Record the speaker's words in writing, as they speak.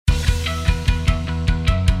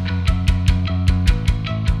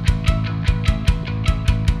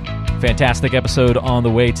Fantastic episode on the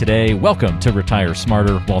way today. Welcome to Retire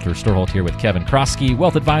Smarter. Walter Storholt here with Kevin Kroskey,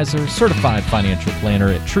 wealth advisor, certified financial planner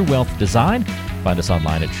at True Wealth Design. Find us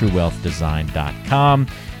online at truewealthdesign.com.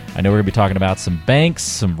 I know we're going to be talking about some banks,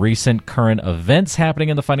 some recent current events happening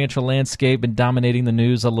in the financial landscape and dominating the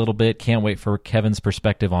news a little bit. Can't wait for Kevin's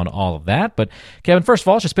perspective on all of that. But Kevin, first of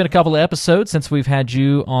all, it's just been a couple of episodes since we've had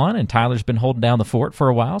you on, and Tyler's been holding down the fort for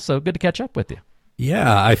a while, so good to catch up with you.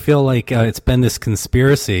 Yeah, I feel like it's been this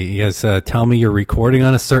conspiracy. You guys tell me you're recording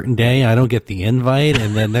on a certain day. I don't get the invite.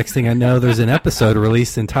 And then next thing I know, there's an episode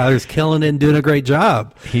released and Tyler's killing it and doing a great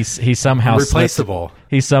job. He somehow replaceable.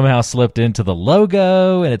 He somehow slipped into the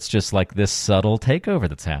logo, and it's just like this subtle takeover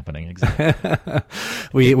that's happening.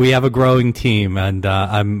 Exactly. We have a growing team, and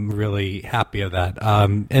I'm really happy of that.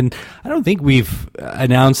 And I don't think we've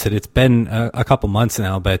announced it. It's been a couple months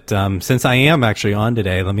now, but since I am actually on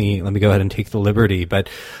today, let me go ahead and take the liberty. But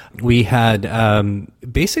we had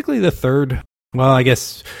basically the third, well, I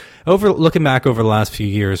guess, looking back over the last few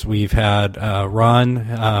years, we've had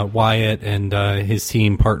Ron Wyatt and his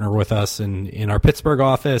team partner with us in our Pittsburgh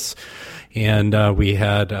office, and we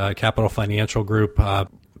had Capital Financial Group.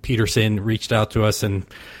 Peterson reached out to us and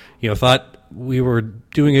thought we were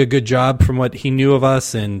doing a good job from what he knew of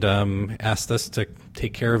us, and asked us to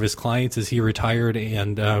take care of his clients as he retired.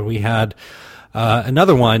 And we had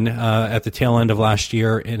another one at the tail end of last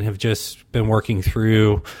year, and have just been working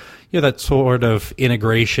through that sort of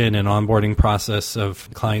integration and onboarding process of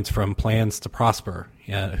clients from Plans to Prosper,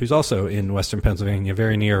 who's also in Western Pennsylvania,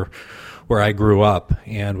 very near where I grew up.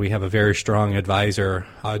 And we have a very strong advisor,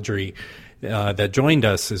 Audrey, that joined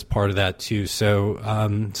us as part of that too.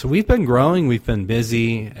 So we've been growing, we've been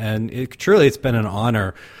busy, and it's been an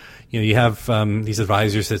honor. You have these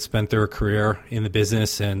advisors that spent their career in the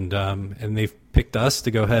business, and they've picked us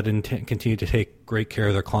to go ahead and continue to take great care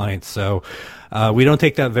of their clients. So we don't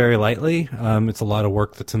take that very lightly. It's a lot of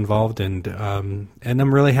work that's involved, and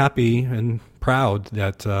I'm really happy and proud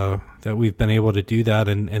that we've been able to do that,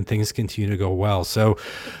 and things continue to go well. So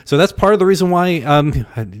that's part of the reason why,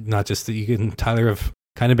 not just that you and Tyler have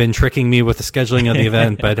kind of been tricking me with the scheduling of the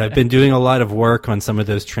event, but I've been doing a lot of work on some of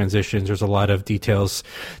those transitions. There's a lot of details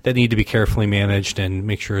that need to be carefully managed, and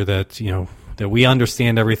make sure that that we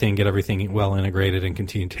understand everything, get everything well integrated, and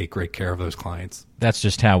continue to take great care of those clients. That's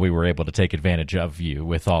just how we were able to take advantage of you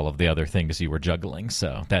with all of the other things you were juggling.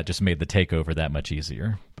 So that just made the takeover that much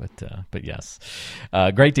easier. But yes,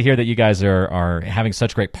 great to hear that you guys are having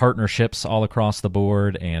such great partnerships all across the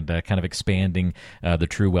board, and kind of expanding the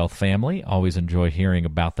True Wealth family. Always enjoy hearing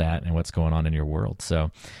about that and what's going on in your world.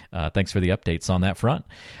 So thanks for the updates on that front.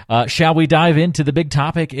 Shall we dive into the big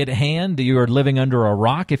topic at hand? You are living under a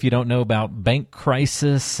rock if you don't know about bank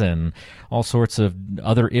crisis and all sorts of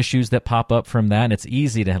other issues that pop up from that. And it's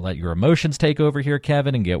easy to let your emotions take over here,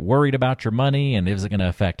 Kevin, and get worried about your money, and is it going to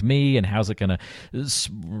affect me, and how's it going to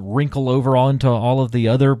wrinkle over into all of the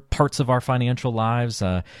other parts of our financial lives.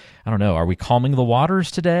 I don't know. Are we calming the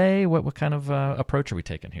waters today? What kind of approach are we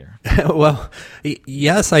taking here? Well,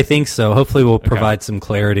 yes, I think so. Hopefully we'll provide some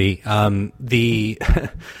clarity. I'm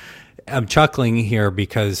chuckling here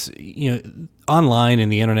because, online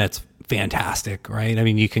and the internet's fantastic, right? I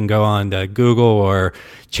mean, you can go on to Google or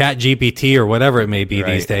ChatGPT or whatever it may be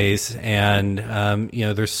these days. And,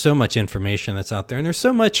 there's so much information that's out there, and there's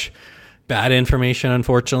so much bad information,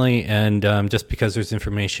 unfortunately. And just because there's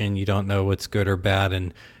information, you don't know what's good or bad.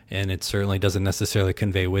 And it certainly doesn't necessarily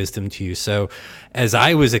convey wisdom to you. So as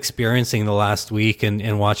I was experiencing the last week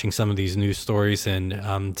and watching some of these news stories,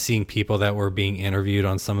 and seeing people that were being interviewed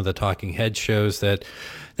on some of the talking head shows that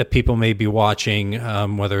people may be watching,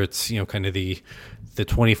 whether it's, kind of the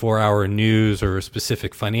 24-hour news or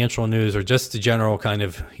specific financial news, or just the general kind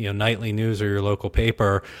of, nightly news or your local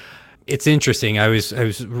paper. It's interesting. I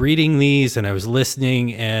was reading these and I was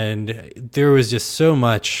listening, and there was just so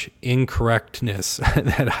much incorrectness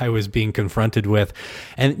that I was being confronted with.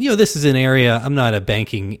 And, this is an area, I'm not a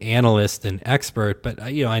banking analyst and expert, but,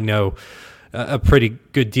 I know a pretty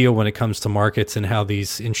good deal when it comes to markets and how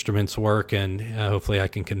these instruments work. And hopefully I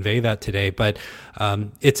can convey that today. But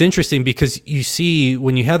it's interesting because you see,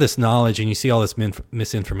 when you have this knowledge and you see all this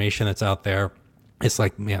misinformation that's out there, it's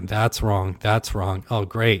like, man, that's wrong. That's wrong. Oh,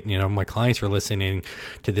 great. My clients are listening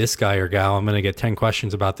to this guy or gal. I'm going to get 10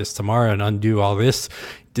 questions about this tomorrow and undo all this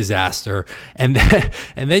disaster. And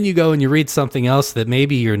then you go and you read something else that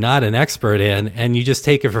maybe you're not an expert in, and you just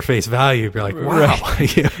take it for face value. You're like, wow.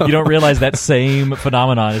 Right. You don't realize that same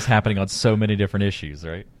phenomenon is happening on so many different issues,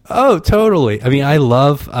 right? Oh, totally. I mean, I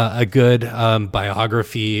love a good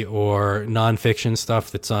biography or nonfiction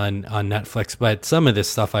stuff that's on Netflix, but some of this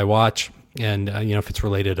stuff I watch, And, if it's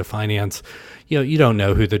related to finance, you don't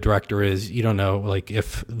know who the director is. You don't know, like,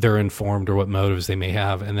 if they're informed or what motives they may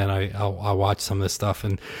have. And then I'll watch some of this stuff,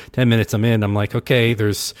 and 10 minutes I'm in, I'm like, okay,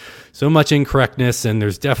 there's so much incorrectness and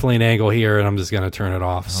there's definitely an angle here, and I'm just going to turn it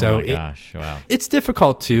off. Oh my gosh, wow. It's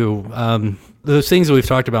difficult to, those things that we've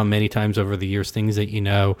talked about many times over the years, things that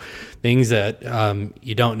things that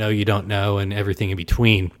you don't know, and everything in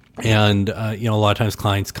between. And, a lot of times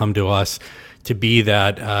clients come to us to be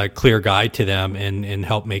that clear guide to them and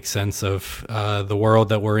help make sense of the world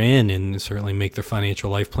that we're in, and certainly make their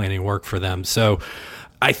financial life planning work for them. So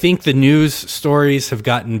I think the news stories have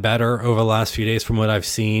gotten better over the last few days from what I've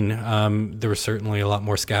seen. There was certainly a lot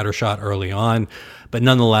more scattershot early on, but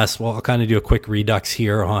nonetheless, well, I'll kind of do a quick redux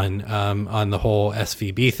here on the whole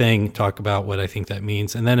SVB thing, talk about what I think that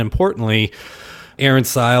means. And then importantly, Aaron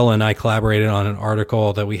Seil and I collaborated on an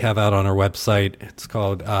article that we have out on our website. It's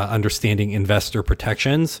called Understanding Investor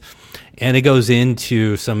Protections. And it goes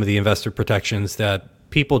into some of the investor protections that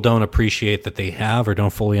people don't appreciate that they have, or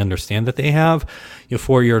don't fully understand that they have,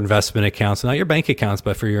 for your investment accounts, not your bank accounts,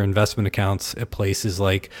 but for your investment accounts at places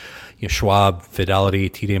like Schwab, Fidelity,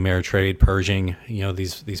 TD Ameritrade, Pershing,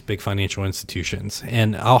 these big financial institutions.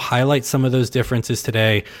 And I'll highlight some of those differences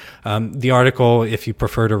today. The article, if you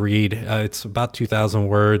prefer to read, it's about 2,000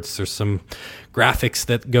 words. There's some graphics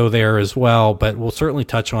that go there as well, but we'll certainly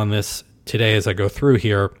touch on this today as I go through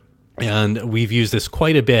here. And we've used this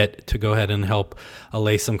quite a bit to go ahead and help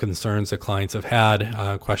allay some concerns that clients have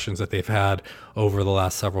had, questions that they've had over the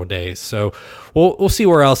last several days. So we'll see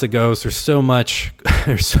where else it goes. There's so much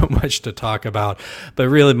to talk about. But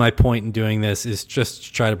really, my point in doing this is just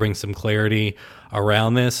to try to bring some clarity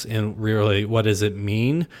around this, and really, what does it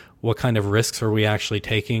mean? What kind of risks are we actually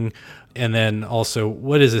taking? And then also,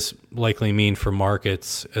 what does this likely mean for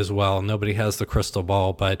markets as well? Nobody has the crystal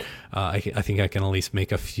ball, but I think I can at least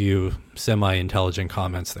make a few semi-intelligent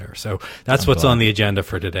comments there. So that's what's on the agenda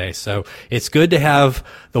for today. So it's good to have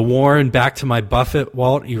the Warren back to my Buffett.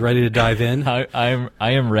 Walt, you ready to dive in? I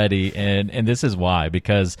am ready, and this is why.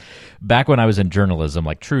 Because back when I was in journalism,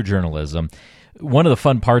 like true journalism, one of the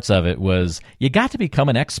fun parts of it was you got to become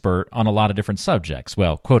an expert on a lot of different subjects.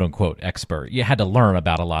 Well, quote unquote expert. You had to learn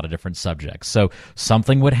about a lot of different subjects. So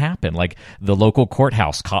something would happen, like the local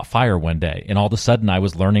courthouse caught fire one day, and all of a sudden I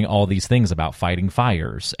was learning all these things about fighting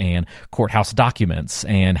fires and courthouse documents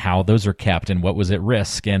and how those are kept and what was at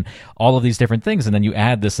risk and all of these different things. And then you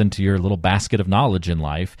add this into your little basket of knowledge in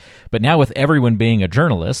life. But now with everyone being a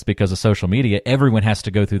journalist because of social media, everyone has to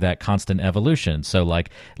go through that constant evolution. So like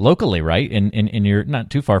locally, right? And you're not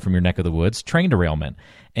too far from your neck of the woods, train derailment.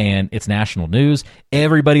 And it's national news.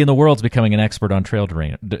 Everybody in the world's becoming an expert on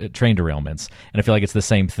train derailments. And I feel like it's the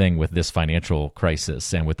same thing with this financial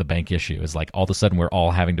crisis and with the bank issue. Is like all of a sudden we're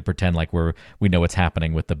all having to pretend like we know what's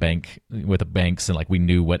happening with the banks, and like we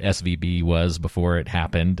knew what SVB was before it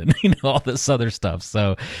happened, and all this other stuff.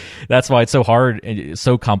 So that's why it's so hard, and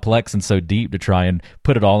so complex, and so deep to try and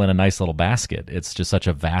put it all in a nice little basket. It's just such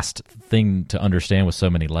a vast thing to understand with so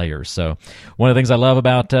many layers. So one of the things I love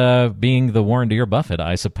about being the Warren to your Buffett,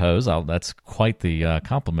 I suppose, that's quite the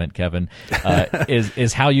compliment, Kevin,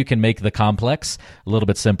 is how you can make the complex a little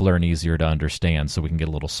bit simpler and easier to understand, so we can get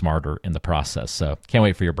a little smarter in the process. So can't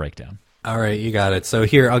wait for your breakdown. All right, you got it. So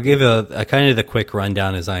here, I'll give a kind of the quick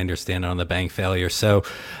rundown as I understand it on the bank failure. So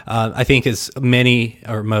I think as many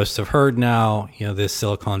or most have heard now, this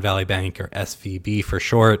Silicon Valley Bank, or SVB for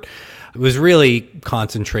short, was really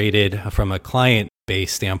concentrated from a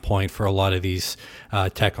client-based standpoint for a lot of these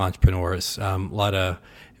tech entrepreneurs. A lot of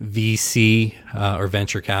VC or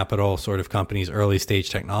venture capital sort of companies, early stage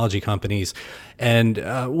technology companies. And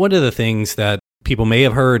one of the things that people may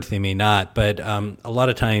have heard, they may not, but a lot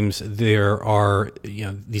of times there are,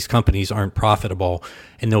 these companies aren't profitable,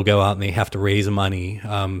 and they'll go out and they have to raise money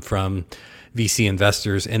from VC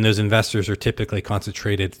investors, and those investors are typically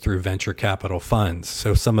concentrated through venture capital funds.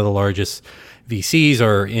 So some of the largest VCs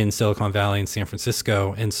are in Silicon Valley and San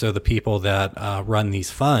Francisco, and so the people that run these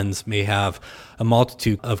funds may have a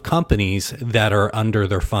multitude of companies that are under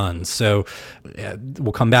their funds. So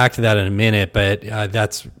we'll come back to that in a minute, but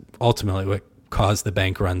that's ultimately what caused the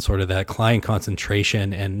bank run, sort of that client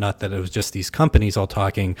concentration. And not that it was just these companies all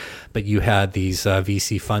talking, but you had these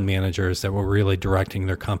VC fund managers that were really directing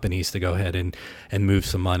their companies to go ahead and move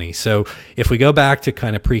some money. So if we go back to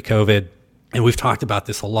kind of pre-COVID, and we've talked about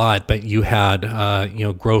this a lot, but you had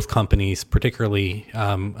growth companies, particularly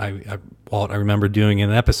Walt, I remember doing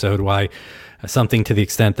an episode why something to the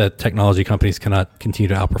extent that technology companies cannot continue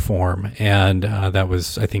to outperform, and that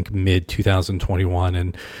was, I think, mid 2021,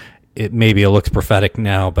 and it looks prophetic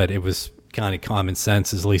now, but it was kind of common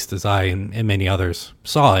sense, at least as I and many others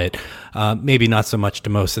saw it. Maybe not so much to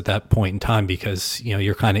most at that point in time because,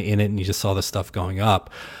 you're kind of in it and you just saw the stuff going up.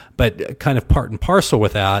 But kind of part and parcel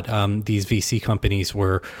with that, these VC companies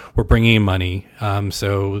were bringing in money.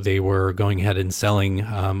 So they were going ahead and selling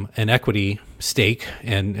an equity stake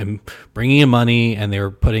and bringing in money, and they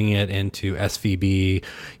were putting it into SVB,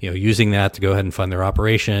 using that to go ahead and fund their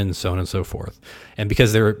operations, so on and so forth. And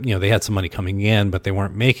because they had some money coming in, but they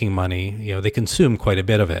weren't making money, they consumed quite a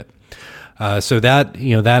bit of it. So that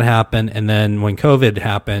happened, and then when COVID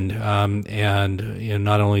happened, and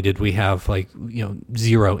not only did we have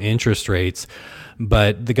zero interest rates,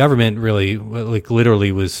 but the government really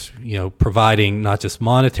literally was providing not just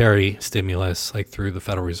monetary stimulus through the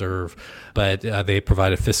Federal Reserve, but they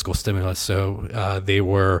provided fiscal stimulus. So they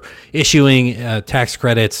were issuing tax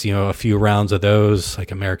credits, a few rounds of those,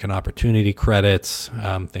 like American Opportunity credits,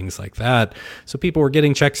 things like that. So people were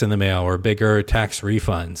getting checks in the mail or bigger tax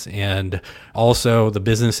refunds, and also the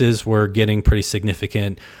businesses were getting pretty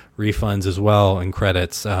significant refunds as well and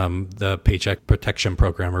credits, the Paycheck Protection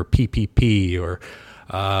Program or PPP or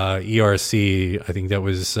ERC. I think that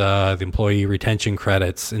was the employee retention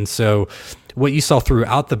credits. And so what you saw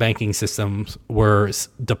throughout the banking system were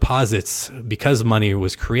deposits, because money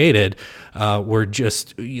was created, were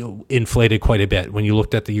just inflated quite a bit. When you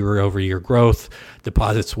looked at the year-over-year growth,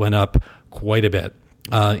 deposits went up quite a bit.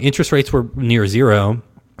 Interest rates were near zero,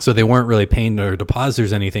 so they weren't really paying their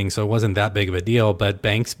depositors anything, so it wasn't that big of a deal. But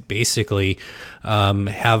banks basically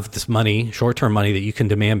have this money, short-term money, that you can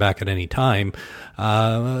demand back at any time,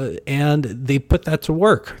 and they put that to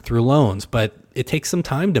work through loans. But it takes some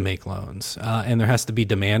time to make loans, and there has to be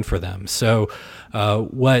demand for them. So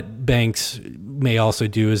what banks may also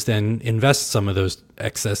do is then invest some of those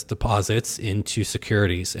excess deposits into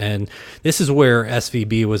securities. And this is where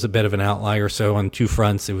SVB was a bit of an outlier. So on two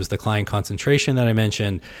fronts, it was the client concentration that I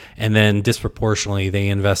mentioned, and then disproportionately, they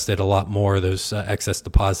invested a lot more of those excess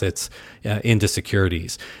deposits into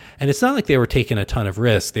securities. And it's not like they were taking a ton of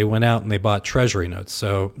risk. They went out and they bought treasury notes.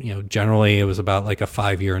 So, generally it was about like a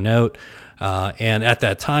 5-year note. And at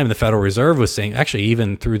that time, the Federal Reserve was saying, actually,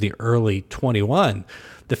 even through the early 21,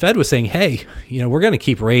 the Fed was saying, hey, we're going to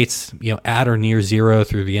keep rates, at or near zero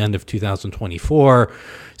through the end of 2024.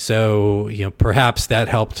 So, perhaps that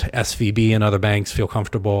helped SVB and other banks feel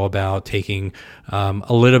comfortable about taking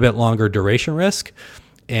a little bit longer duration risk.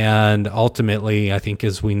 And ultimately, I think,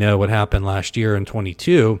 as we know what happened last year in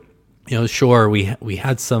 22, sure, we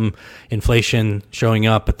had some inflation showing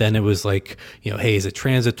up, but then it was like, hey, is it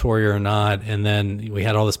transitory or not? And then we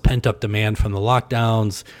had all this pent up demand from the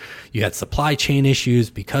lockdowns. You had supply chain issues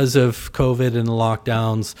because of COVID and the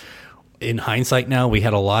lockdowns. In hindsight now, we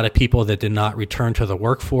had a lot of people that did not return to the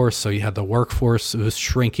workforce. So you had the workforce was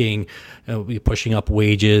shrinking, pushing up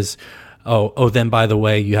wages. Then by the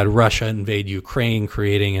way, you had Russia invade Ukraine,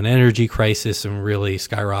 creating an energy crisis and really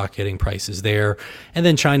skyrocketing prices there. And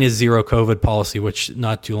then China's zero COVID policy, which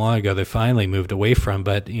not too long ago they finally moved away from,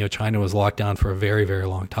 but China was locked down for a very, very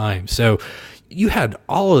long time. So you had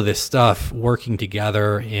all of this stuff working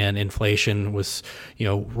together, and inflation was,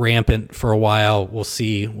 rampant for a while. We'll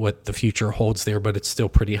see what the future holds there, but it's still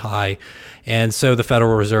pretty high. And so the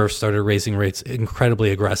Federal Reserve started raising rates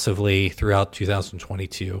incredibly aggressively throughout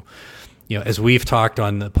 2022. As we've talked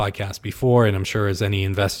on the podcast before, and I'm sure as any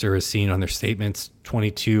investor has seen on their statements,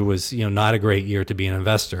 22 was, not a great year to be an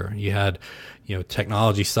investor. You had,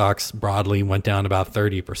 technology stocks broadly went down about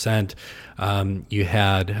 30%. You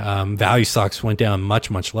had value stocks went down much,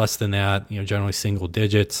 much less than that, generally single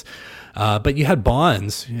digits. But you had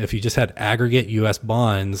bonds. If you just had aggregate U.S.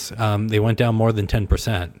 bonds, they went down more than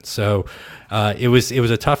 10%. So it was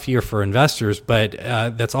a tough year for investors, but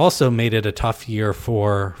that's also made it a tough year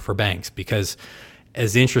for banks, because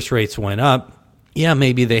as interest rates went up,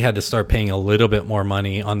 maybe they had to start paying a little bit more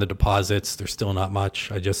money on the deposits. There's still not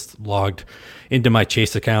much. I just logged into my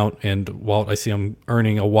Chase account, and Walt, I see I'm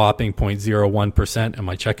earning a whopping 0.01% in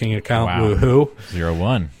my checking account. Wow. Woohoo!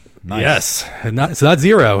 0.1. Nice. Yes, it's not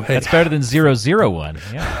zero. That's better than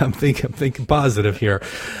 0.01. Yeah, I'm thinking positive here.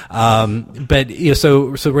 But so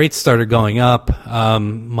rates started going up.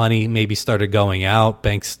 Money maybe started going out.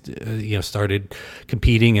 Banks, started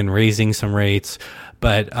competing and raising some rates.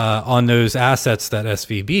 But on those assets that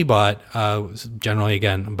SVB bought, was generally,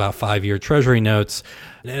 again, about 5-year Treasury notes.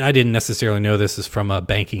 And I didn't necessarily know this is from a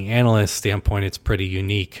banking analyst standpoint. It's pretty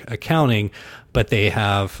unique accounting, but they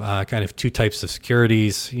have kind of two types of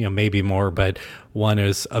securities, maybe more, but one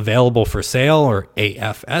is available for sale, or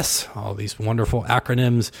AFS, all these wonderful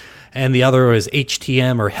acronyms, and the other is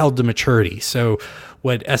HTM, or held to maturity. So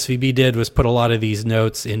what SVB did was put a lot of these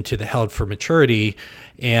notes into the held for maturity,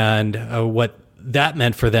 and what that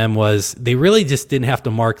meant for them was they really just didn't have to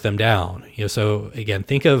mark them down. So again,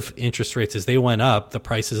 think of interest rates as they went up, the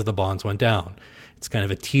prices of the bonds went down. It's kind of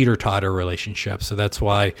a teeter-totter relationship. So that's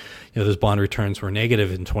why those bond returns were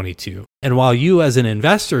negative in 22. And while you as an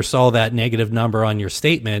investor saw that negative number on your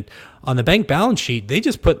statement, on the bank balance sheet, they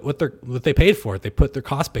just put what they paid for it. They put their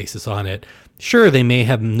cost basis on it. Sure, they may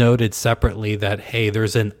have noted separately that, hey,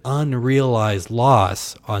 there's an unrealized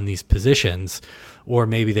loss on these positions, or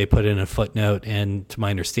maybe they put in a footnote, and to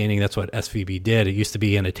my understanding, that's what SVB did. It used to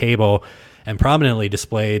be in a table and prominently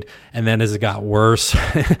displayed, and then as it got worse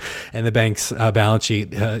and the bank's balance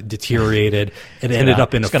sheet deteriorated, it ended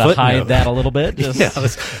up in a footnote. Just going to hide that a little bit? Yeah,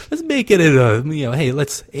 let's make it in a, hey,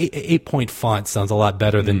 let's 8-point font sounds a lot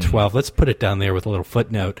better than 12. Let's put it down there with a little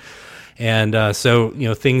footnote. And so,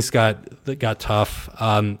 things got tough,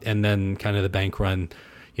 and then kind of the bank run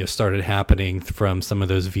started happening from some of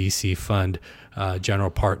those VC fund general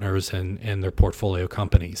partners and their portfolio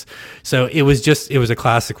companies. So it was a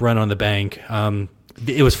classic run on the bank.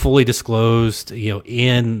 It was fully disclosed,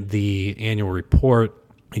 in the annual report.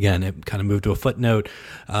 Again, it kind of moved to a footnote.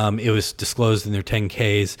 It was disclosed in their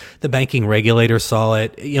 10Ks. The banking regulator saw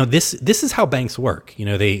it. This is how banks work.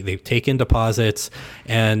 They take in deposits,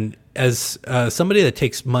 and as somebody that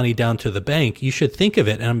takes money down to the bank, you should think of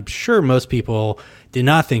it, and I'm sure most people did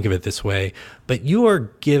not think of it this way, but you are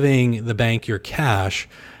giving the bank your cash,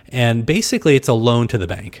 and basically it's a loan to the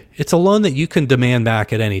bank. It's a loan that you can demand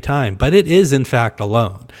back at any time, but it is in fact a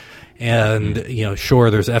loan. And, sure,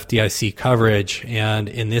 there's FDIC coverage. And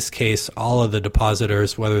in this case, all of the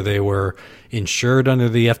depositors, whether they were insured under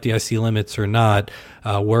the FDIC limits or not,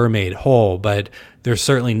 were made whole. But there's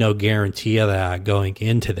certainly no guarantee of that going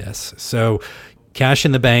into this. So cash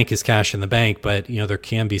in the bank is cash in the bank, but, there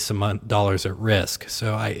can be some dollars at risk.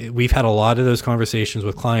 So we've had a lot of those conversations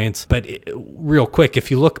with clients. But real quick, if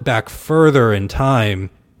you look back further in time,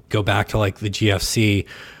 go back to like the GFC,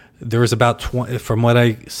 there was about 20, from what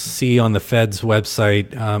I see on the Fed's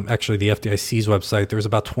website, actually the FDIC's website, there was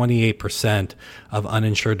about 28% of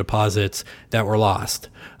uninsured deposits that were lost.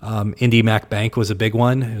 IndyMac Bank was a big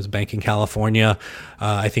one. It was a bank in California.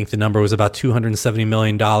 I think the number was about $270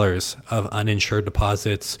 million of uninsured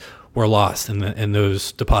deposits were lost, and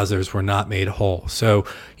those depositors were not made whole. So,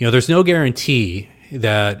 there's no guarantee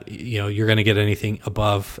that you're going to get anything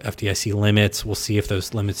above FDIC limits. We'll see if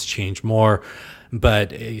those limits change more.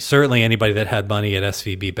 But certainly anybody that had money at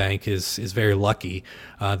SVB Bank is very lucky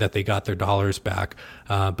that they got their dollars back.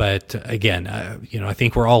 But again, I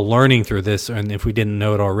think we're all learning through this, and if we didn't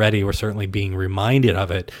know it already, we're certainly being reminded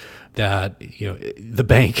of it. That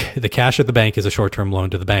the cash at the bank is a short-term loan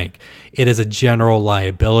to the bank. It is a general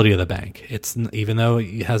liability of the bank. It's, even though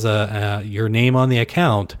it has your name on the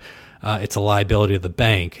account, it's a liability of the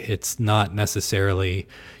bank. It's not necessarily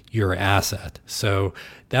your asset. So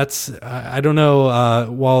that's, I don't know,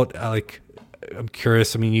 Walt, I'm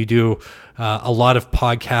curious. I mean, you do a lot of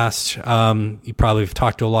podcasts. You probably have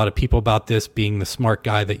talked to a lot of people about this, being the smart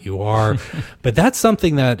guy that you are. But that's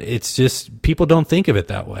something that it's just, people don't think of it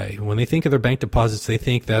that way. When they think of their bank deposits, they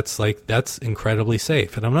think that's incredibly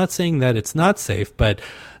safe. And I'm not saying that it's not safe, but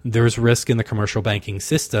there's risk in the commercial banking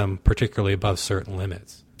system, particularly above certain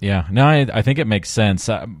limits. Yeah, no, I think it makes sense.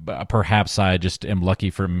 Perhaps I just am lucky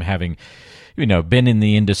from having, been in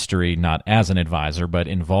the industry, not as an advisor, but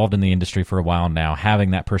involved in the industry for a while now,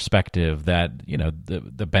 having that perspective that,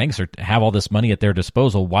 the banks have all this money at their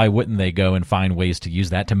disposal. Why wouldn't they go and find ways to use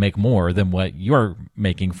that to make more than what you're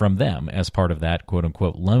making from them as part of that quote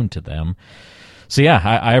unquote loan to them? So yeah,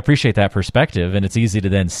 I appreciate that perspective, and it's easy to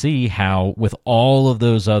then see how with all of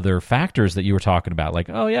those other factors that you were talking about, like,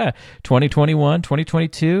 oh yeah, 2021,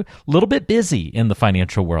 2022, a little bit busy in the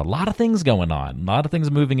financial world, a lot of things going on, a lot of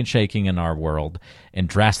things moving and shaking in our world, and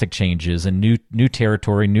drastic changes and new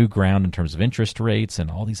territory, new ground in terms of interest rates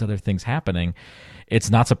and all these other things happening. It's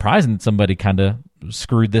not surprising that somebody kind of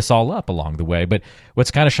screwed this all up along the way. But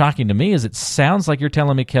what's kind of shocking to me is it sounds like you're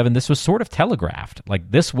telling me, Kevin, this was sort of telegraphed. Like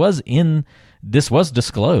this was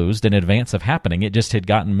disclosed in advance of happening. It just had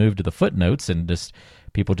gotten moved to the footnotes, and just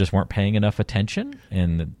people just weren't paying enough attention,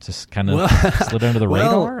 and it just kind of slid under the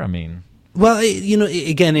radar. I mean, Well,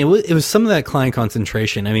 again, it was some of that client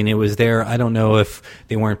concentration. I mean, it was there. I don't know if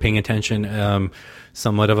they weren't paying attention.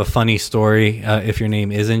 Somewhat of a funny story, if your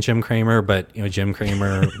name isn't Jim Cramer, but Jim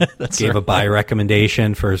Cramer gave a buy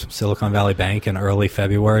recommendation for Silicon Valley Bank in early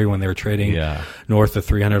February when they were trading north of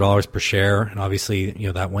 $300 per share, and obviously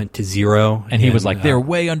that went to zero. And he was like, "They're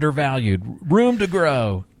way undervalued. Room to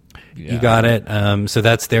grow." You got it. So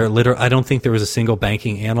that's their I don't think there was a single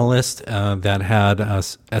banking analyst that had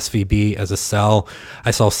SVB as a sell.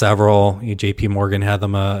 I saw several. JP Morgan had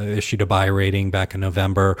them issued a buy rating back in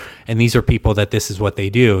November. And these are people that this is what they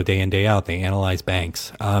do day in, day out. They analyze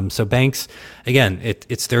banks. So banks, again,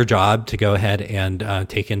 it's their job to go ahead and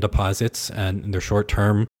take in deposits, and they're short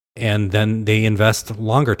term. And then they invest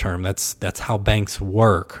longer term. That's how banks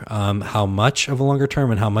work. How much of a longer term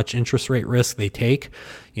and how much interest rate risk they take.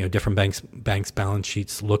 Different banks' balance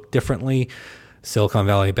sheets look differently. Silicon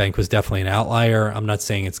Valley Bank was definitely an outlier. I'm not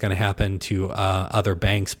saying it's going to happen to other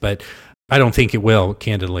banks, but I don't think it will,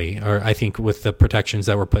 candidly. Or I think with the protections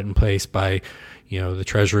that were put in place by, the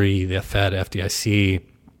Treasury, the Fed, FDIC.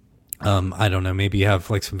 I don't know. Maybe you have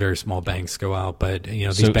like some very small banks go out, but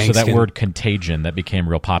these banks. So that word contagion that became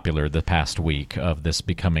real popular the past week of this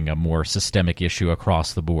becoming a more systemic issue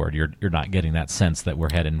across the board. You're not getting that sense that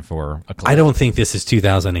we're heading for a cliff. I don't think this is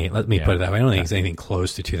 2008. Let me put it that way. I don't think it's anything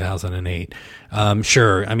close to 2008.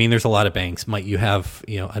 Sure. I mean, there's a lot of banks. Might you have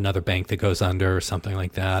another bank that goes under or something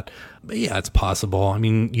like that? But yeah, it's possible. I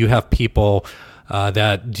mean, you have people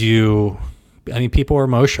that do. I mean, people are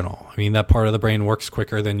emotional. I mean, that part of the brain works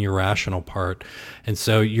quicker than your rational part. And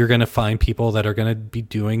so you're going to find people that are going to be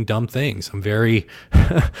doing dumb things. I'm very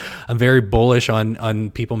bullish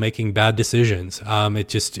on people making bad decisions.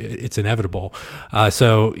 It's inevitable.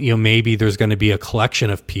 So maybe there's going to be a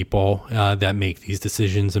collection of people that make these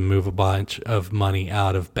decisions and move a bunch of money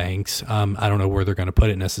out of banks. I don't know where they're going to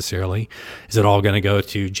put it necessarily. Is it all going to go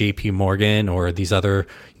to JP Morgan or these other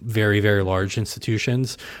very, very large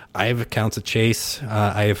institutions? I have accounts at Chase.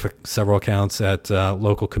 I have several accounts at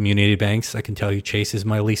local community banks. I can tell you Chase is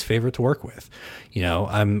my least favorite to work with.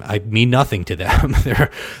 I mean nothing to them.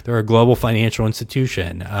 They're a global financial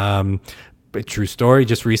institution. But true story,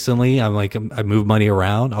 just recently, I moved money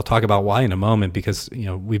around. I'll talk about why in a moment, because,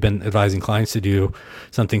 we've been advising clients to do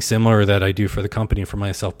something similar that I do for the company and for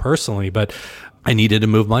myself personally, but I needed to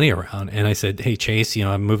move money around. And I said, hey, Chase,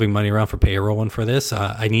 I'm moving money around for payroll and for this,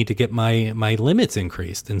 I need to get my limits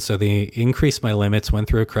increased. And so they increased my limits, went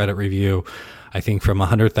through a credit review, I think from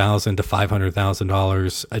 $100,000 to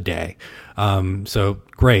 $500,000 a day. So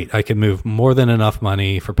great. I can move more than enough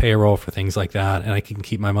money for payroll, for things like that. And I can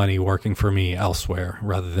keep my money working for me elsewhere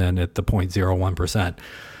rather than at the 0.01%.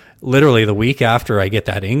 Literally the week after I get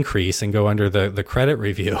that increase and go under the credit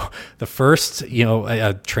review, the first,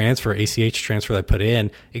 a transfer, ACH transfer that I put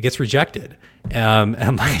in, it gets rejected. And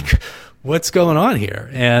I'm like, what's going on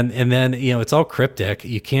here? And then, it's all cryptic.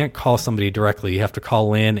 You can't call somebody directly. You have to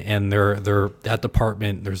call in, and they're that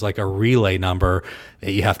department, there's like a relay number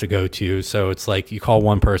that you have to go to. So it's like you call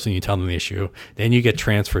one person, you tell them the issue, then you get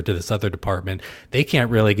transferred to this other department. They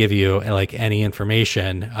can't really give you like any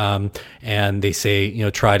information. And they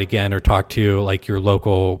say, try it again or talk to like your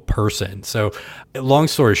local person. So long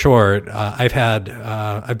story short,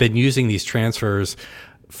 I've been using these transfers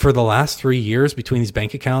for the last 3 years between these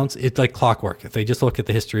bank accounts. It's like clockwork. If they just look at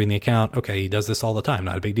the history in the account, okay, he does this all the time,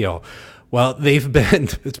 not a big deal. Well,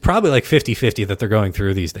 it's probably like 50-50 that they're going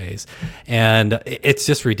through these days. And it's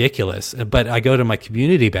just ridiculous. But I go to my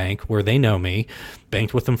community bank where they know me,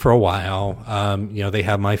 banked with them for a while. They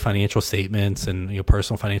have my financial statements and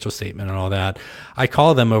personal financial statement and all that. I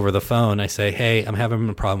call them over the phone. I say, hey, I'm having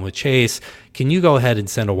a problem with Chase. Can you go ahead and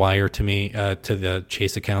send a wire to me, to the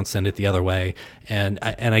Chase account, send it the other way, and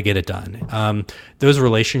I get it done. Those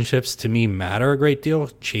relationships to me matter a great deal.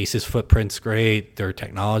 Chase's footprint's great. Their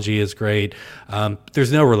technology is great.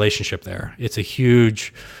 There's no relationship there. It's a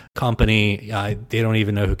huge company. They don't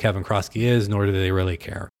even know who Kevin Kroskey is, nor do they really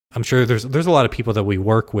care. I'm sure there's a lot of people that we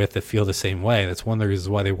work with that feel the same way. That's one of the reasons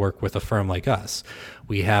why they work with a firm like us.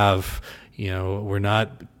 We have, we're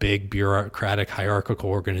not big bureaucratic hierarchical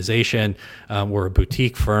organization. We're a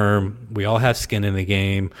boutique firm. We all have skin in the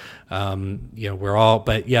game.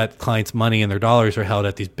 But yet clients' money and their dollars are held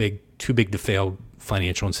at these too big to fail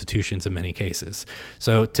financial institutions in many cases.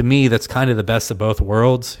 So to me, that's kind of the best of both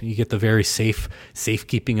worlds. You get the very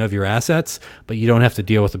safekeeping of your assets, but you don't have to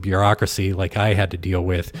deal with the bureaucracy like I had to deal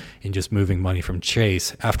with in just moving money from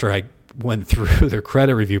Chase after I went through their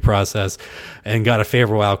credit review process and got a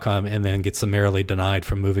favorable outcome and then get summarily denied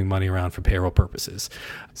from moving money around for payroll purposes.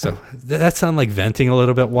 So that sound like venting a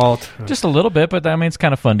little bit, Walt? Just a little bit, but I mean, it's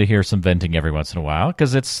kind of fun to hear some venting every once in a while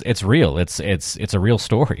because it's real. It's a real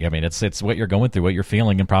story. I mean, it's what you're going through, what you're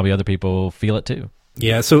feeling, and probably other people feel it too.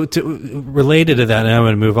 Yeah, so related to that, and I'm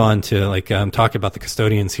going to move on to talk about the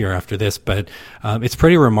custodians here after this, but it's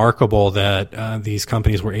pretty remarkable that these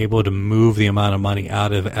companies were able to move the amount of money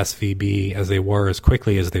out of SVB as they were, as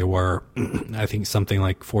quickly as they were. I think something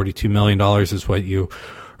like $42 million is what you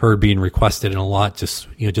heard being requested, and a lot just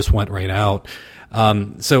went right out.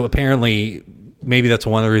 So apparently, maybe that's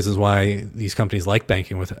one of the reasons why these companies like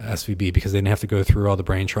banking with SVB, because they didn't have to go through all the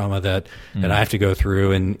brain trauma that I have to go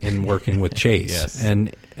through in working with Chase. Yes.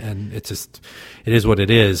 And it is what it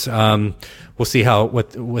is. We'll see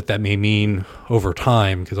what that may mean over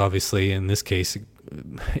time, because obviously in this case,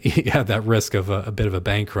 you have that risk of a bit of a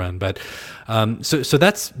bank run. But so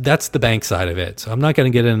that's the bank side of it. So I'm not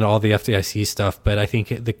going to get into all the FDIC stuff, but I think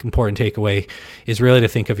the important takeaway is really to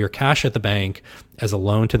think of your cash at the bank as a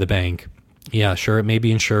loan to the bank. Yeah, sure, it may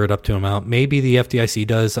be insured up to amount. Maybe the FDIC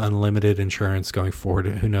does unlimited insurance going forward.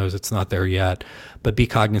 Who knows? It's not there yet. But be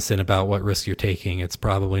cognizant about what risk you're taking. It's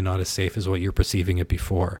probably not as safe as what you're perceiving it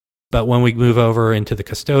before. But when we move over into the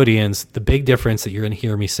custodians, the big difference that you're going to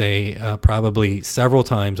hear me say probably several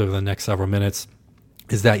times over the next several minutes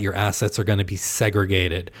is that your assets are going to be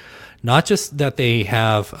segregated. Not just that they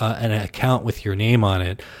have an account with your name on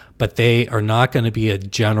it, but they are not going to be a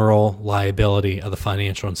general liability of the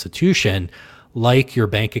financial institution like your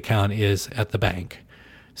bank account is at the bank.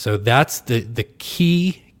 So that's the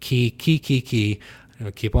key. I'm going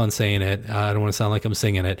to keep on saying it. I don't want to sound like I'm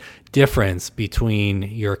singing it. Difference between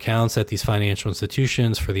your accounts at these financial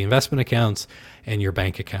institutions for the investment accounts and your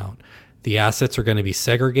bank account. The assets are going to be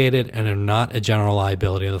segregated and are not a general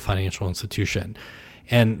liability of the financial institution.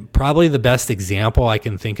 And probably the best example I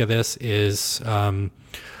can think of this is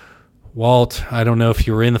Walt, I don't know if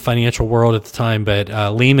you were in the financial world at the time, but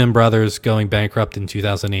Lehman Brothers going bankrupt in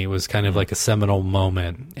 2008 was kind of like a seminal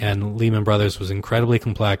moment. And Lehman Brothers was incredibly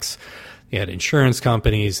complex. They had insurance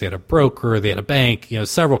companies, they had a broker, they had a bank,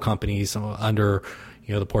 several companies under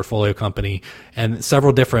the portfolio company, and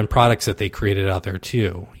several different products that they created out there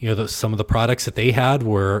too. Some of the products that they had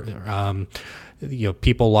were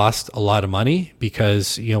people lost a lot of money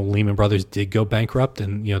because, Lehman Brothers did go bankrupt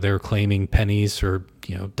and, they were claiming pennies or,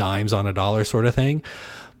 dimes on a dollar sort of thing.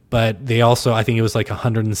 But they also, I think it was like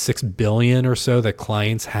 106 billion or so that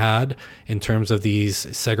clients had in terms of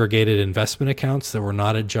these segregated investment accounts that were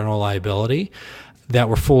not a general liability that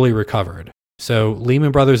were fully recovered. So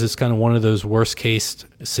Lehman Brothers is kind of one of those worst case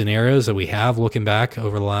scenarios that we have looking back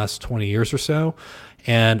over the last 20 years or so.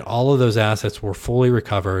 And all of those assets were fully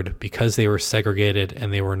recovered because they were segregated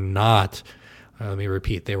and they were not, let me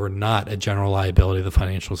repeat, they were not a general liability of the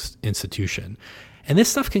financial institution. And this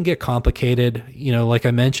stuff can get complicated. Like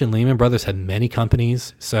I mentioned, Lehman Brothers had many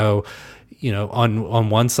companies. So, on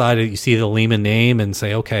one side, you see the Lehman name and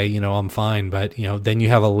say, okay, I'm fine. But, then you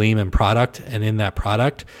have a Lehman product. And in that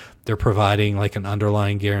product, they're providing like an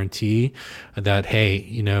underlying guarantee that,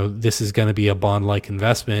 hey, this is going to be a bond-like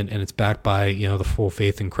investment and it's backed by, the full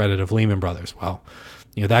faith and credit of Lehman Brothers. Well,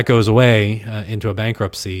 that goes away into a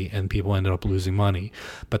bankruptcy and people ended up losing money.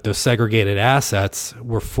 But those segregated assets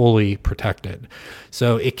were fully protected.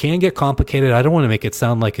 So it can get complicated. I don't want to make it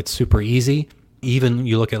sound like it's super easy. Even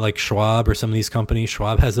you look at like Schwab or some of these companies,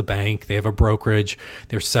 Schwab has a bank, they have a brokerage,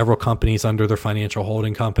 there's several companies under their financial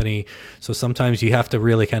holding company. So sometimes you have to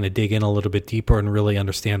really kind of dig in a little bit deeper and really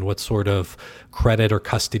understand what sort of credit or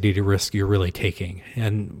custody risk you're really taking.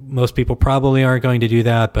 And most people probably aren't going to do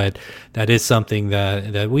that, but that is something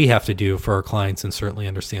that we have to do for our clients and certainly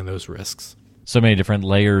understand those risks. So many different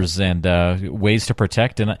layers and ways to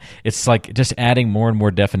protect. And it's like just adding more and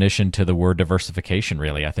more definition to the word diversification,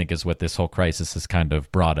 really, I think is what this whole crisis has kind of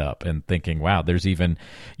brought up, and thinking, wow,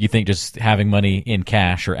 you think just having money in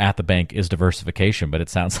cash or at the bank is diversification, but it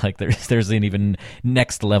sounds like there's an even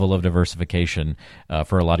next level of diversification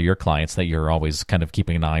for a lot of your clients that you're always kind of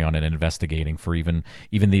keeping an eye on and investigating for even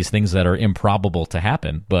these things that are improbable to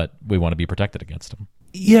happen, but we want to be protected against them.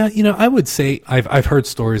 Yeah, I would say I've heard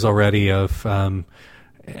stories already of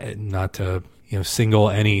not to single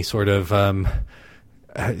any sort of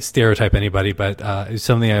stereotype anybody, but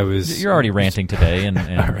something I was. You're already ranting today and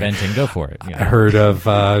right. Venting. Go for it. I heard of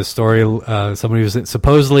a story. Somebody was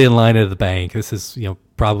supposedly in line at the bank. This is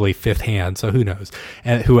probably fifth hand, so who knows?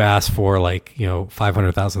 And who asked for like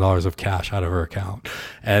 $500,000 of cash out of her account,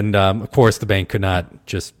 and of course the bank could not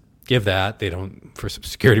just give that. They don't for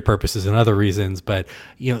security purposes and other reasons. But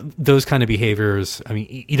those kind of behaviors. I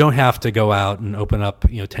mean, you don't have to go out and open up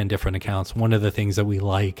 10 different accounts. One of the things that we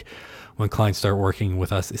like when clients start working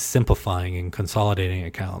with us is simplifying and consolidating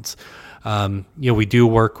accounts. We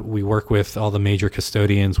work with all the major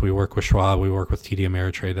custodians. We work with Schwab. We work with TD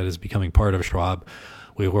Ameritrade that is becoming part of Schwab.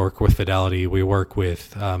 We work with Fidelity. We work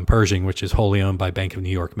with Pershing, which is wholly owned by Bank of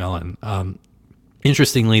New York Mellon.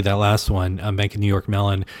 Interestingly, that last one, Bank of New York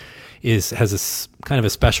Mellon, has a kind of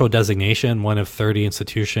a special designation, one of 30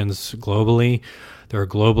 institutions globally. They're a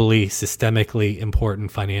globally, systemically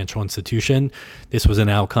important financial institution. This was an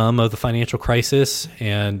outcome of the financial crisis,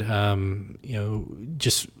 and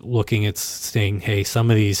just looking at saying, hey,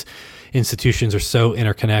 some of these institutions are so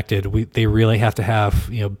interconnected. They really have to have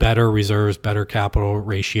better reserves, better capital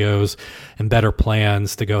ratios, and better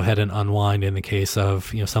plans to go ahead and unwind in the case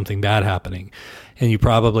of something bad happening. And you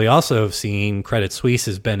probably also have seen Credit Suisse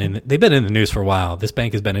they've been in the news for a while. This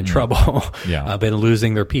bank has been in trouble, been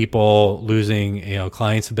losing their people,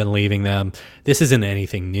 clients have been leaving them. This isn't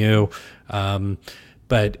anything new.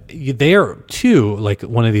 But they are too, like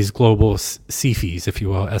one of these global SIFIs, if you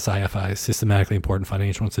will, SIFIs, systematically important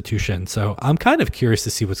financial institutions. So I'm kind of curious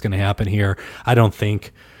to see what's going to happen here. I don't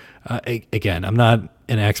think, again, I'm not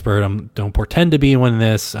an expert. Don't pretend to be one in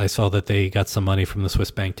this. I saw that they got some money from the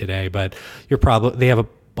Swiss bank today, but they have a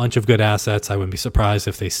bunch of good assets. I wouldn't be surprised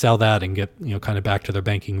if they sell that and get kind of back to their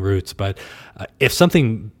banking roots. But if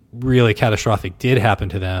something really catastrophic did happen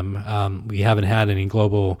to them, we haven't had any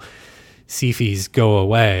global SIFIs go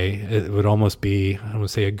away. It would almost be, I would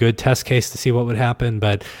say, a good test case to see what would happen,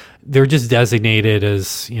 but they're just designated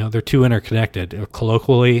as, they're too interconnected.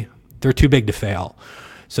 Colloquially, they're too big to fail.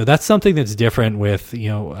 So that's something that's different with,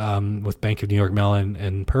 with Bank of New York Mellon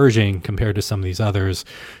and Pershing compared to some of these others.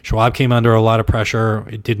 Schwab came under a lot of pressure.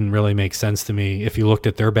 It didn't really make sense to me. If you looked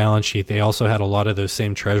at their balance sheet, they also had a lot of those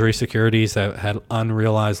same treasury securities that had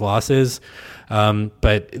unrealized losses.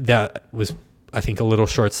 But that was, I think, a little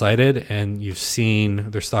short-sighted, and you've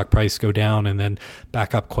seen their stock price go down and then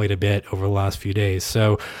back up quite a bit over the last few days.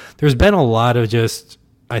 So there's been a lot of just,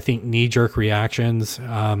 I think, knee-jerk reactions,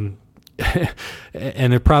 and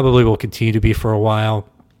there probably will continue to be for a while.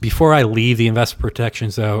 Before I leave the investment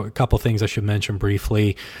protections, though, a couple things I should mention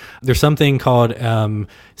briefly. There's something called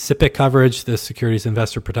SIPC coverage, the Securities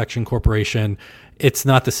Investor Protection Corporation. It's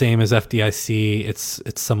not the same as FDIC.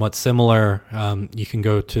 It's somewhat similar. You can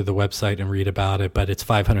go to the website and read about it, but it's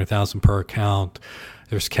 $500,000 per account.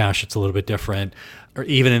 There's cash. It's a little bit different. Or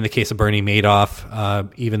even in the case of Bernie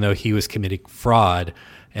Madoff, even though he was committing fraud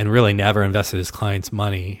and really never invested his clients'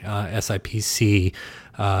 money, SIPC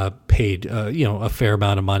paid a fair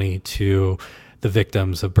amount of money to the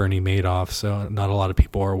victims of Bernie Madoff. So not a lot of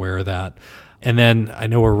people are aware of that. And then I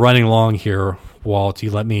know we're running long here, Walt.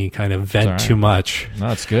 You let me kind of vent too much. No,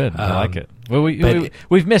 it's good. I like it. Well,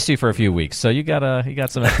 we've missed you for a few weeks, so you got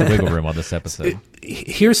some extra wiggle room on this episode.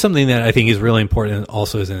 Here's something that I think is really important and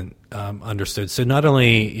also isn't understood. So not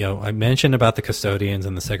only I mentioned about the custodians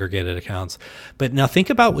and the segregated accounts, but now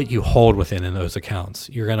think about what you hold within in those accounts.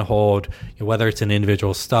 You're going to hold whether it's an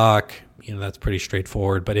individual stock. That's pretty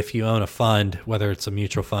straightforward. But if you own a fund, whether it's a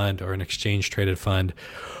mutual fund or an exchange traded fund,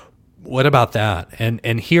 what about that?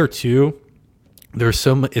 And here too,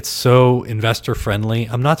 it's so investor friendly.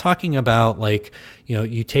 I'm not talking about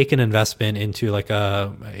you take an investment into like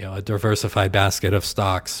a diversified basket of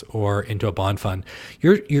stocks or into a bond fund.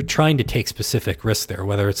 You're trying to take specific risks there,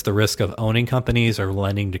 whether it's the risk of owning companies or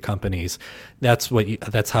lending to companies. That's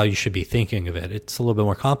how you should be thinking of it. It's a little bit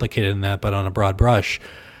more complicated than that, but on a broad brush,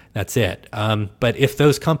 that's it. But if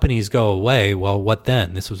those companies go away, well, what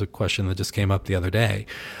then? This was a question that just came up the other day.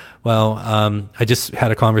 Well, I just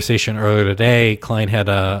had a conversation earlier today. Client had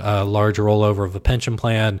a large rollover of a pension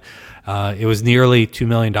plan. It was nearly $2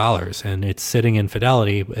 million, and it's sitting in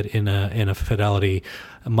Fidelity, but in a Fidelity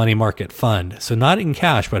money market fund. So not in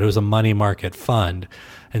cash, but it was a money market fund.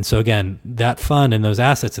 And so again, that fund and those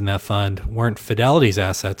assets in that fund weren't Fidelity's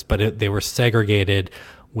assets, but they were segregated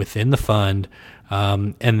within the fund.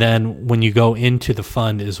 And then when you go into the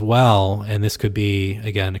fund as well, and this could be,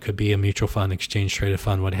 again, it could be a mutual fund, exchange traded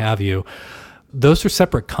fund, what have you, those are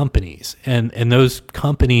separate companies. And those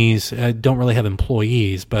companies don't really have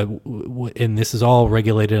employees, but and this is all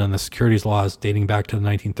regulated on the securities laws dating back to the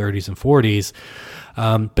 1930s and 40s.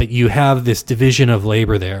 But you have this division of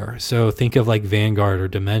labor there. So think of like Vanguard or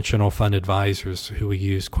Dimensional Fund Advisors, who we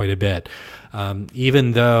use quite a bit.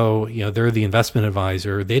 Even though they're the investment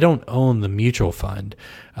advisor, they don't own the mutual fund.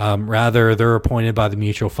 Rather, they're appointed by the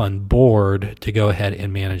mutual fund board to go ahead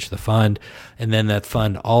and manage the fund. And then that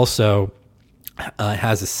fund also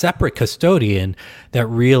has a separate custodian that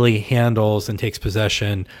really handles and takes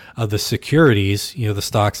possession of the securities, the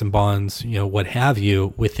stocks and bonds, what have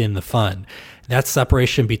you, within the fund. That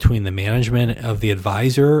separation between the management of the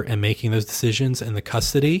advisor and making those decisions and the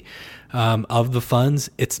custody of the funds,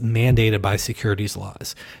 it's mandated by securities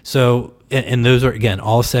laws. So, and those are, again,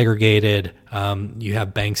 all segregated. You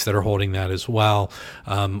have banks that are holding that as well.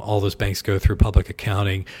 All those banks go through public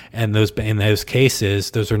accounting. And in those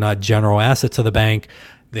cases, those are not general assets of the bank.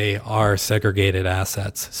 They are segregated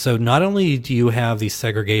assets. So not only do you have the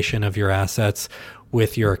segregation of your assets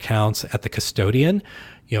with your accounts at the custodian,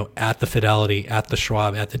 at the Fidelity, at the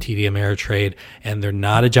Schwab, at the TD Ameritrade, and they're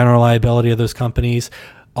not a general liability of those companies.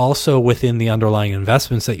 Also within the underlying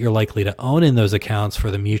investments that you're likely to own in those accounts for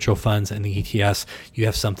the mutual funds and the ETFs, you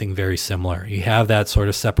have something very similar. You have that sort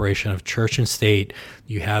of separation of church and state.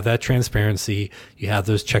 You have that transparency. You have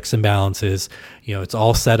those checks and balances. It's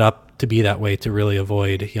all set up to be that way to really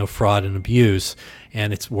avoid, fraud and abuse.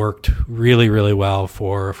 And it's worked really, really well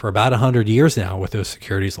for about 100 years now with those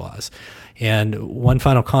securities laws. And one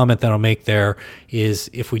final comment that I'll make there is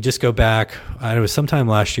if we just go back, it was sometime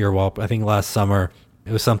last year, I think last summer,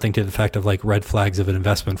 it was something to the effect of like red flags of an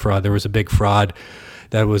investment fraud. There was a big fraud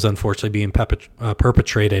that was unfortunately being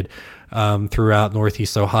perpetrated throughout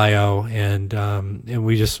Northeast Ohio. And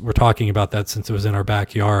we're talking about that since it was in our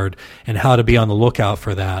backyard and how to be on the lookout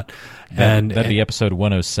for that. That'd be episode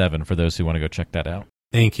 107 for those who want to go check that out.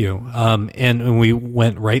 Thank you. And we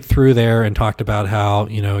went right through there and talked about how,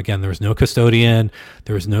 again, there was no custodian,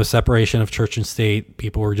 there was no separation of church and state.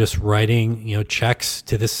 People were just writing, checks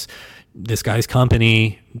to this guy's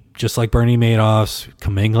company, just like Bernie Madoff's,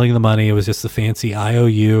 commingling the money. It was just a fancy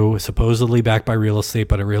IOU, supposedly backed by real estate,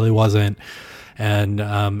 but it really wasn't. And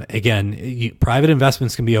again, private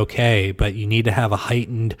investments can be okay, but you need to have a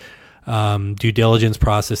heightened due diligence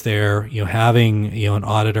process there. Having an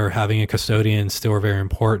auditor, having a custodian still are very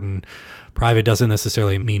important. Private doesn't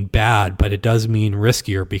necessarily mean bad, but it does mean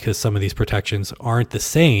riskier because some of these protections aren't the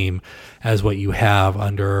same as what you have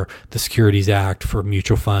under the Securities Act for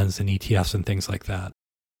mutual funds and ETFs and things like that.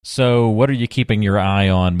 So what are you keeping your eye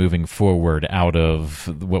on moving forward out of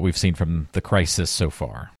what we've seen from the crisis so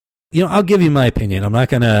far? I'll give you my opinion. I'm not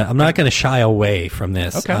gonna shy away from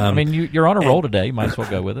this. Okay. You're on a roll today. You might as well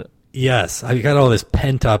go with it. Yes, I've got all this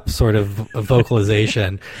pent up sort of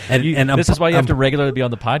vocalization, and this is why you have to regularly be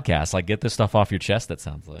on the podcast. Like, get this stuff off your chest. That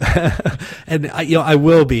sounds like, and I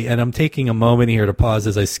will be, and I'm taking a moment here to pause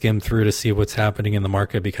as I skim through to see what's happening in the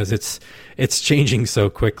market because it's changing so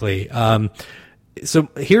quickly. So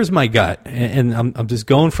here's my gut, and I'm just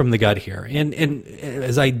going from the gut here, and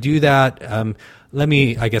as I do that. Let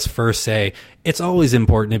me, I guess, first say it's always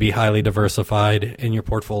important to be highly diversified in your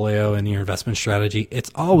portfolio and your investment strategy.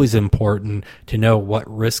 It's always important to know what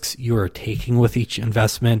risks you are taking with each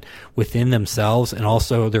investment within themselves and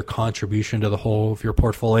also their contribution to the whole of your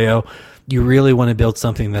portfolio. You really want to build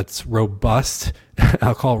something that's robust.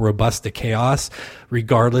 I'll call it robust to chaos,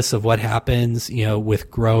 regardless of what happens,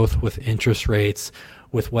 with growth, with interest rates,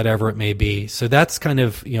 with whatever it may be. So that's kind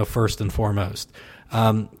of, first and foremost.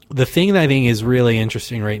 The thing that I think is really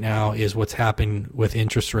interesting right now is what's happened with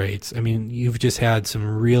interest rates. You've just had some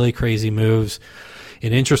really crazy moves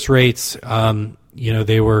in interest rates.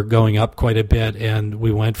 They were going up quite a bit, and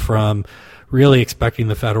we went from really expecting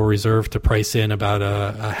the Federal Reserve to price in about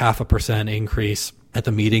a 0.5% increase at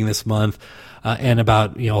the meeting this month, and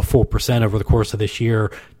about, a full percent over the course of this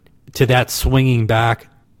year, to that swinging back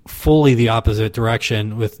fully the opposite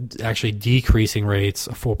direction with actually decreasing rates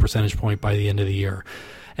a full percentage point by the end of the year.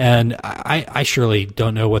 And I surely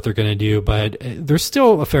don't know what they're going to do, but there's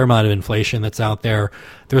still a fair amount of inflation that's out there.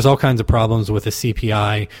 There's all kinds of problems with the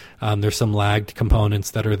CPI. There's some lagged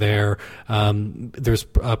components that are there. There's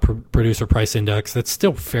a producer price index that's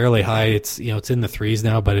still fairly high. It's in the 3s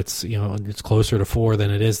now, but it's closer to 4 than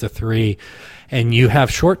it is to 3. And you have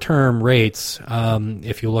short-term rates,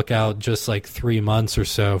 if you look out just like 3 months or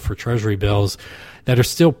so for Treasury bills, that are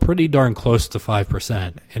still pretty darn close to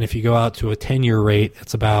 5%. And if you go out to a 10-year rate,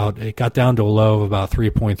 it got down to a low of about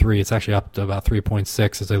 3.3. It's actually up to about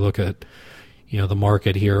 3.6 as I look at, the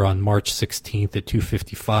market here on March 16th at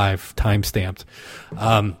 255 time-stamped.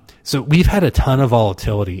 So we've had a ton of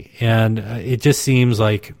volatility, and it just seems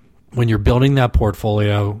like when you're building that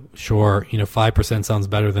portfolio, sure, 5% sounds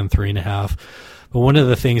better than 3.5%. But one of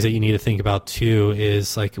the things that you need to think about too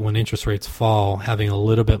is like when interest rates fall, having a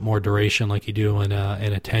little bit more duration like you do in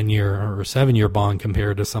a 10-year or 7-year bond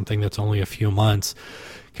compared to something that's only a few months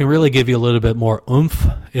can really give you a little bit more oomph,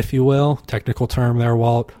 if you will, technical term there,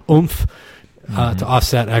 Walt, oomph, to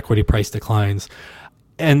offset equity price declines.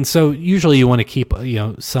 And so usually you want to keep,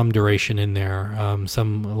 some duration in there,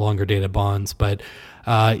 some longer dated bonds. But,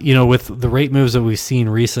 with the rate moves that we've seen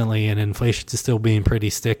recently and inflation still being pretty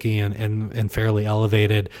sticky and fairly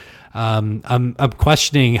elevated, I'm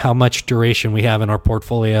questioning how much duration we have in our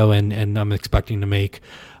portfolio, and I'm expecting to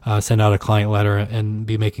send out a client letter and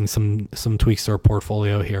be making some tweaks to our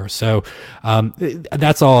portfolio here. So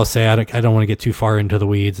that's all I'll say. I don't want to get too far into the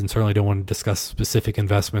weeds, and certainly don't want to discuss specific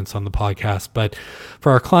investments on the podcast. But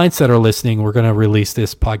for our clients that are listening, we're going to release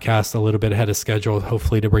this podcast a little bit ahead of schedule,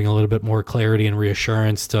 hopefully to bring a little bit more clarity and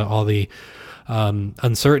reassurance to all the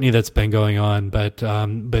uncertainty that's been going on, but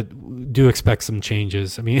do expect some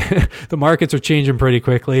changes. I mean, the markets are changing pretty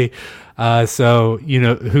quickly. So,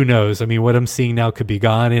 who knows? I mean, what I'm seeing now could be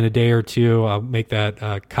gone in a day or two. I'll make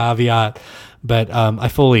that caveat, but I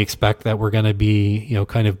fully expect that we're going to be,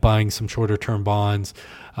 kind of buying some shorter term bonds,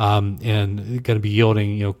 and going to be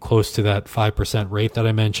yielding, close to that 5% rate that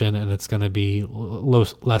I mentioned. And it's going to be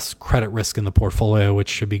less credit risk in the portfolio, which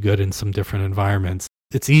should be good in some different environments.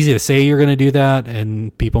 It's easy to say you're going to do that,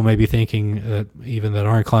 and people may be thinking that even that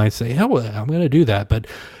aren't clients say, "Oh, well, I'm going to do that." But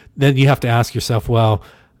then you have to ask yourself, well,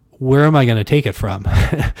 where am I going to take it from?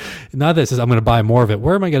 Not that it says I'm going to buy more of it.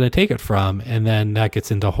 Where am I going to take it from? And then that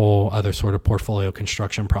gets into a whole other sort of portfolio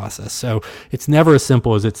construction process. So it's never as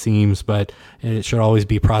simple as it seems, but it should always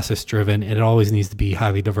be process driven, and it always needs to be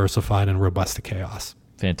highly diversified and robust to chaos.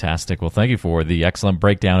 Fantastic. Well, thank you for the excellent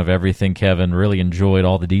breakdown of everything, Kevin. Really enjoyed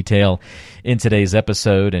all the detail in today's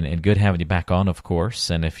episode, and good having you back on, of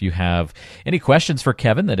course. And if you have any questions for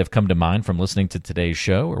Kevin that have come to mind from listening to today's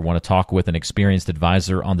show, or want to talk with an experienced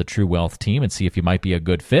advisor on the True Wealth team and see if you might be a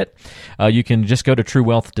good fit, you can just go to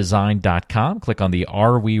truewealthdesign.com, click on the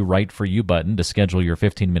Are We Right For You button to schedule your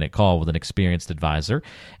 15-minute call with an experienced advisor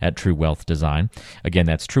at True Wealth Design. Again,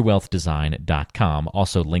 that's truewealthdesign.com,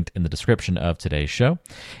 also linked in the description of today's show.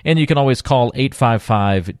 And you can always call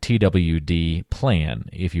 855-TWD-PLAN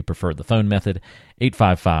if you prefer the phone method,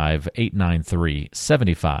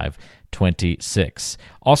 855-893-7526.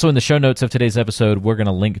 Also in the show notes of today's episode, we're going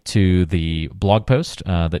to link to the blog post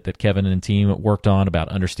that Kevin and team worked on about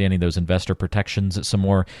understanding those investor protections some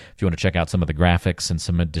more, if you want to check out some of the graphics and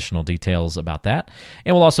some additional details about that.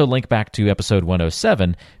 And we'll also link back to episode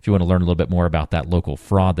 107 if you want to learn a little bit more about that local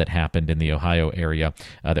fraud that happened in the Ohio area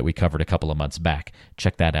that we covered a couple of months back.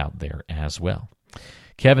 Check that out there as well.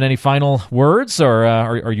 Kevin, any final words, or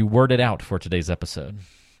are you worded out for today's episode?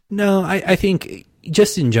 No, I think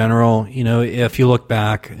just in general, if you look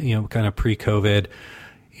back, kind of pre-COVID,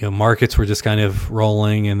 markets were just kind of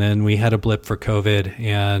rolling, and then we had a blip for COVID,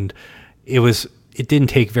 and it didn't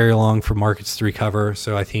take very long for markets to recover.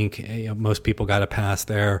 So I think most people got a pass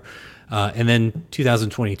there. And then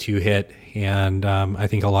 2022 hit, and I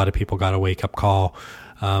think a lot of people got a wake-up call.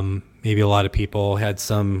 Maybe a lot of people had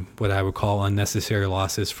some what I would call unnecessary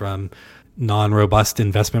losses from non-robust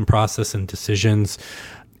investment process and decisions.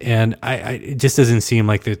 And it just doesn't seem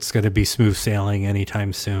like it's going to be smooth sailing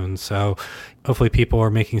anytime soon. So hopefully people are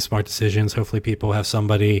making smart decisions. Hopefully people have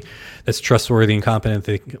somebody that's trustworthy and competent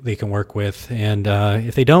that they can work with. And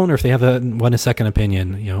if they don't, or if they have a second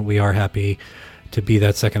opinion, we are happy to be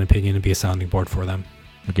that second opinion and be a sounding board for them.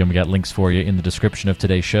 Again, we got links for you in the description of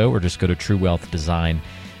today's show, or just go to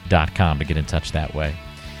truewealthdesign.com to get in touch that way.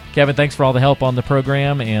 Kevin, thanks for all the help on the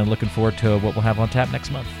program, and looking forward to what we'll have on tap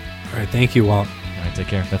next month. All right. Thank you, Walt. All right, take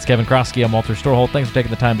care. That's Kevin Kroskey. I'm Walter Storholt. Thanks for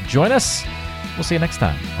taking the time to join us. We'll see you next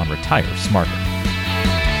time on Retire Smarter.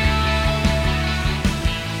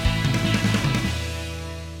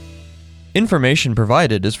 Information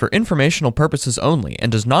provided is for informational purposes only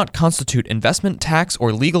and does not constitute investment, tax,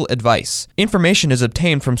 or legal advice. Information is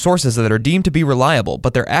obtained from sources that are deemed to be reliable,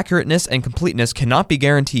 but their accurateness and completeness cannot be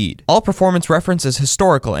guaranteed. All performance reference is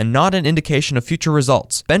historical and not an indication of future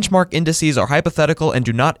results. Benchmark indices are hypothetical and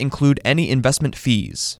do not include any investment fees.